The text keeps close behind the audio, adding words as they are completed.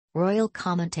Royal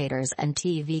commentators and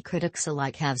TV critics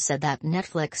alike have said that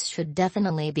Netflix should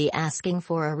definitely be asking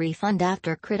for a refund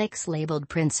after critics labeled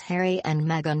Prince Harry and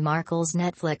Meghan Markle's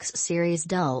Netflix series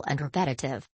dull and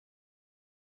repetitive.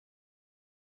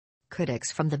 Critics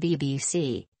from the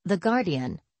BBC, The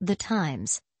Guardian, The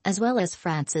Times, as well as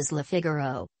France's Le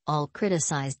Figaro, all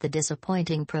criticized the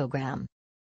disappointing program.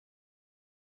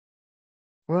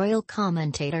 Royal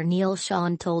commentator Neil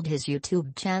Sean told his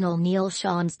YouTube channel Neil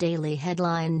Sean's Daily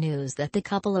Headline News that the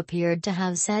couple appeared to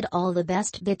have said all the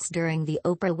best bits during the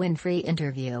Oprah Winfrey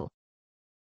interview.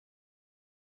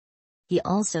 He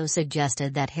also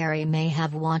suggested that Harry may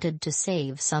have wanted to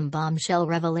save some bombshell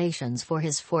revelations for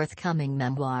his forthcoming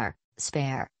memoir,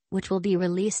 Spare, which will be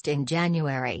released in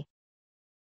January.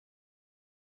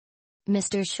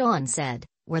 Mr. Sean said,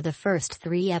 "Were the first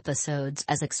 3 episodes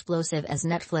as explosive as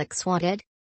Netflix wanted?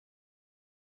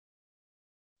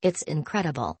 It's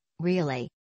incredible, really.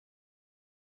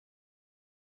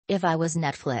 If I was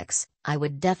Netflix, I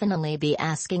would definitely be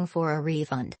asking for a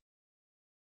refund.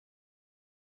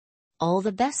 All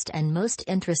the best and most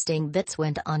interesting bits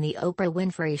went on the Oprah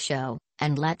Winfrey Show,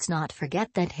 and let's not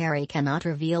forget that Harry cannot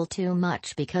reveal too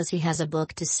much because he has a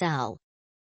book to sell.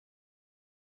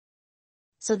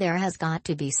 So there has got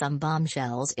to be some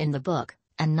bombshells in the book,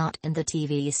 and not in the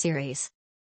TV series."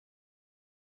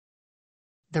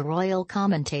 The royal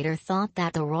commentator thought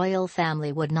that the royal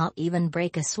family would not even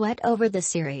break a sweat over the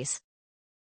series.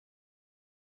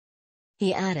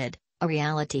 He added, "A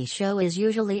reality show is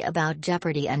usually about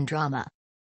jeopardy and drama.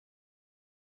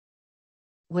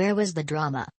 Where was the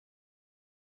drama?"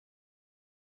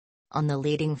 On the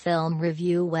leading film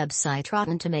review website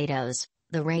Rotten Tomatoes,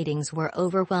 the ratings were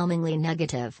overwhelmingly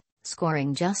negative,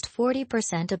 scoring just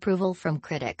 40% approval from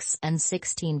critics and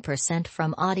 16%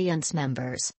 from audience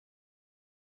members.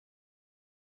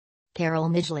 Carol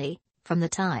Midgley, from The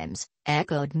Times,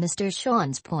 echoed Mr.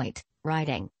 Sean's point,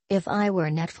 writing, "If I were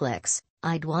Netflix,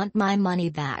 I'd want my money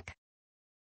back.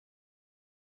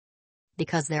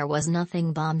 Because there was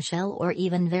nothing bombshell or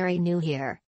even very new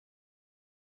here.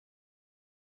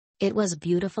 It was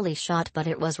beautifully shot, but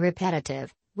it was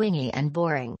repetitive, wingy and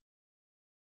boring."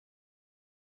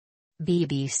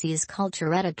 BBC's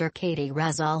culture editor Katie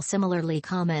Razal similarly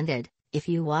commented, "If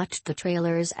you watched the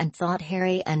trailers and thought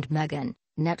Harry and Meghan,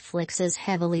 Netflix's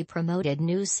heavily promoted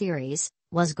new series,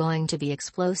 was going to be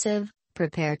explosive,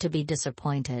 prepare to be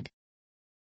disappointed.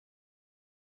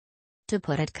 To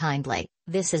put it kindly,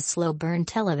 this is slow burn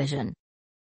television."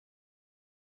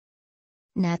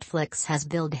 Netflix has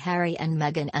billed Harry and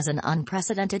Meghan as an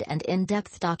unprecedented and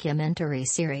in-depth documentary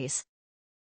series.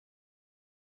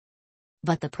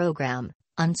 But the program,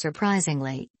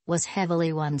 unsurprisingly, was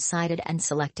heavily one-sided and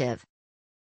selective.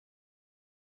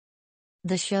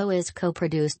 The show is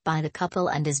co-produced by the couple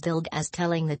and is billed as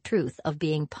telling the truth of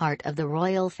being part of the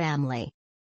royal family.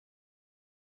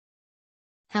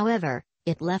 However,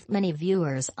 it left many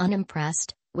viewers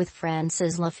unimpressed, with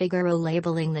France's Le Figaro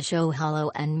labeling the show hollow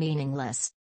and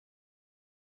meaningless.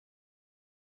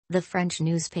 The French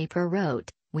newspaper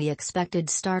wrote, "We expected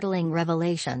startling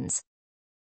revelations.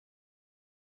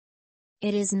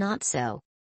 It is not so.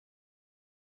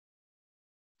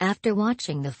 After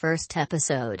watching the first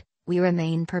episode, we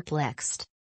remain perplexed."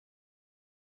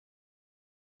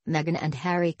 Meghan and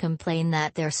Harry complain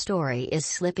that their story is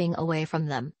slipping away from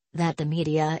them, that the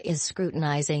media is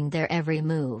scrutinizing their every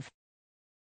move.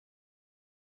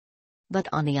 But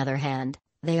on the other hand,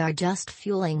 they are just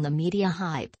fueling the media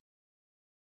hype.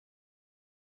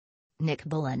 Nick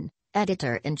Bullen,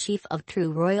 editor-in-chief of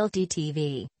True Royalty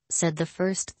TV, said the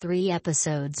first 3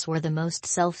 episodes were the most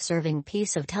self-serving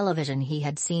piece of television he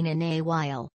had seen in a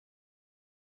while.